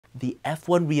the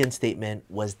F-1 reinstatement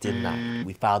was denied.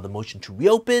 We filed the motion to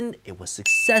reopen, it was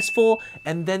successful,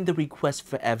 and then the request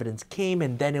for evidence came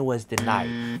and then it was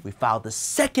denied. We filed the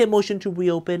second motion to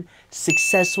reopen,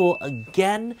 successful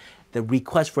again, the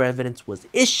request for evidence was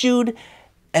issued,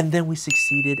 and then we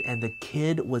succeeded and the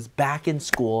kid was back in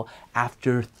school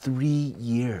after 3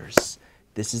 years.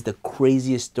 This is the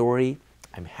craziest story.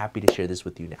 I'm happy to share this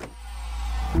with you now.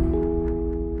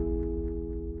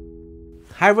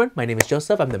 Hi everyone, my name is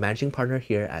Joseph. I'm the managing partner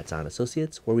here at Tsang and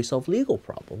Associates, where we solve legal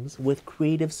problems with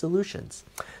creative solutions.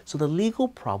 So the legal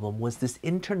problem was this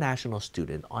international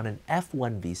student on an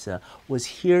F-1 visa was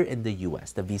here in the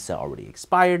US. The visa already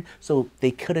expired, so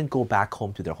they couldn't go back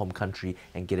home to their home country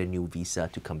and get a new visa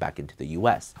to come back into the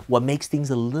US. What makes things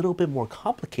a little bit more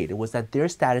complicated was that their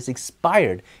status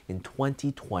expired in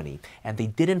 2020, and they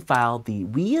didn't file the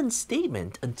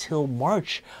reinstatement until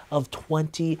March of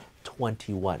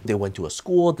 2021. They went to a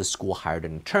school, the school hired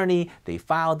an attorney, they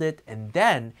filed it, and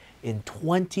then in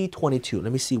 2022,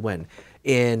 let me see when,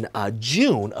 in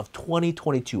June of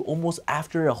 2022, almost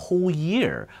after a whole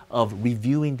year of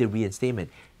reviewing the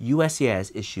reinstatement,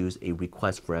 USCIS issues a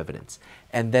request for evidence.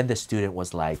 And then the student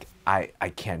was like, I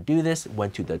can't do this,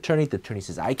 went to the attorney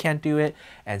says, I can't do it.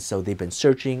 And so they've been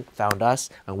searching, found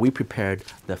us, and we prepared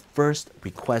the first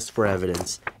request for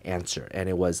evidence answer. And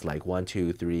it was like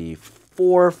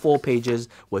 4 full pages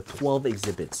with 12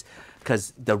 exhibits.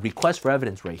 Because the request for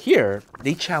evidence right here,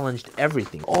 they challenged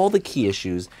everything, all the key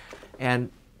issues, and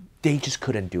they just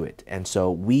couldn't do it. And so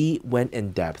we went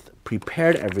in depth,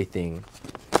 prepared everything,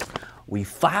 we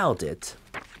filed it,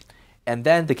 and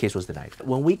then the case was denied.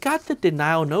 When we got the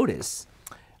denial notice,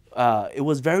 it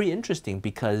was very interesting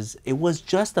because it was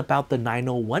just about the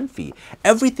 901 fee.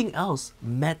 Everything else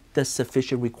met the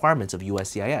sufficient requirements of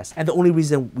USCIS. And the only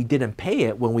reason we didn't pay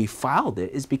it when we filed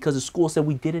it is because the school said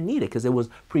we didn't need it because it was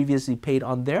previously paid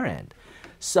on their end.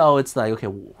 So it's like, okay,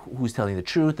 who's telling the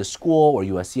truth, the school or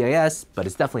USCIS? But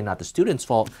it's definitely not the student's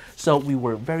fault. So we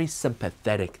were very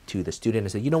sympathetic to the student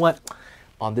and said, you know what?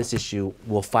 On this issue,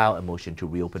 we'll file a motion to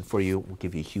reopen for you. We'll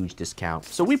give you a huge discount.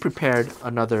 So we prepared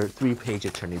another 3-page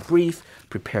attorney brief,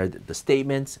 prepared the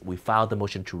statements, we filed the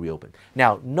motion to reopen.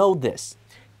 Now, know this,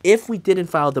 if we didn't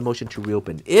file the motion to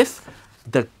reopen, if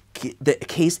the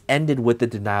case ended with the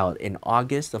denial in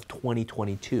August of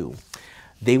 2022,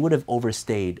 they would have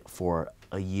overstayed for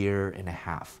a year and a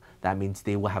half. That means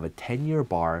they will have a 10-year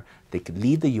bar. They could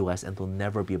leave the US and they'll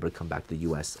never be able to come back to the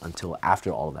US until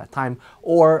after all of that time,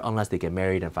 or unless they get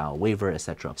married and file a waiver,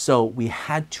 etc. So we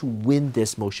had to win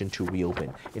this motion to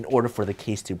reopen in order for the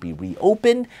case to be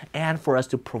reopened and for us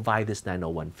to provide this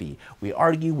 901 fee. We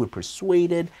argued, we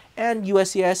persuaded, and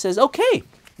USCIS says, okay,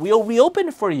 we'll reopen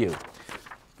it for you.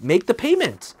 Make the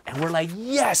payment. And we're like,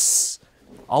 yes!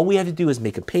 All we have to do is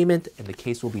make a payment and the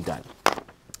case will be done.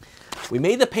 We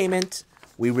made the payment.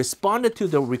 We responded to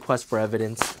the request for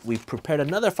evidence, we prepared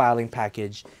another filing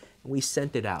package, and we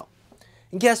sent it out.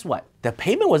 And guess what? The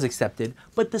payment was accepted,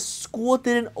 but the school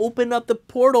didn't open up the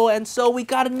portal, and so we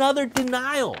got another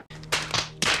denial.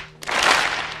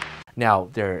 Now,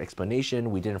 their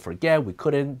explanation, we didn't forget, we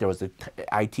couldn't, there was an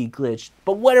IT glitch,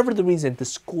 but whatever the reason, the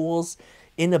school's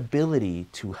inability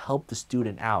to help the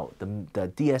student out, the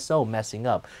DSO messing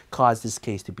up, caused this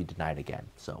case to be denied again.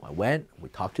 So I went, we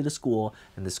talked to the school,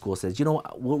 and the school says, you know,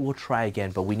 we'll try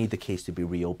again, but we need the case to be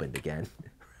reopened again.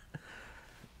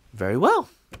 Very well.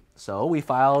 So we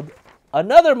filed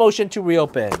another motion to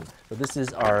reopen. So this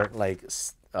is our,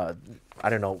 I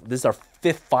don't know, this is our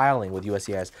 5th filing with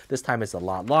USCIS. This time it's a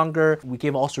lot longer. We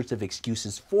gave all sorts of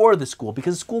excuses for the school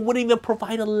because the school wouldn't even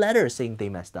provide a letter saying they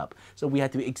messed up. So we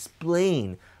had to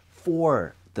explain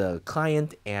for the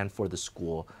client and for the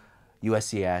school.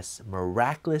 USCIS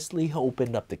miraculously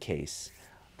opened up the case.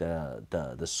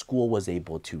 The school was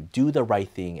able to do the right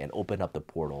thing and open up the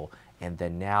portal. And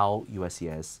then now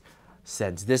USCIS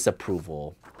sends this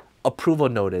approval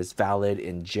notice valid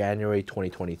in January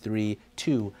 2023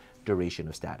 to duration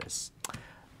of status.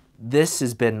 This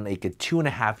has been like a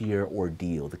 2.5-year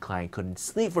ordeal. The client couldn't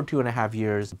sleep for 2.5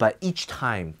 years, but each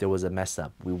time there was a mess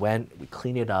up, we went, we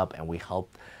cleaned it up, and we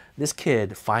helped this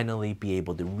kid finally be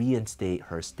able to reinstate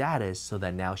her status so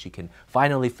that now she can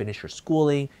finally finish her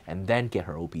schooling and then get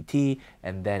her OPT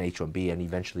and then H-1B and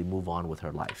eventually move on with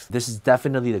her life. This is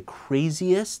definitely the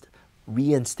craziest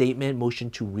reinstatement motion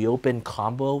to reopen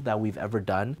combo that we've ever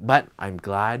done, but I'm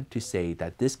glad to say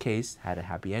that this case had a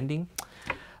happy ending.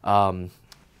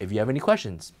 If you have any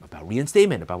questions about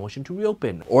reinstatement, about motion to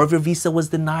reopen, or if your visa was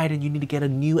denied and you need to get a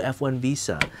new F-1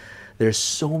 visa, there's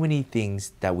so many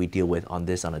things that we deal with on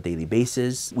this on a daily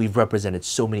basis. We've represented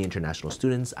so many international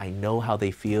students. I know how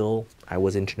they feel. I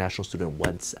was an international student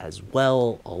once as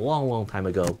well, a long, long time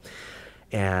ago.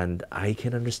 And I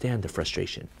can understand the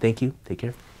frustration. Thank you. Take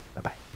care. Bye-bye.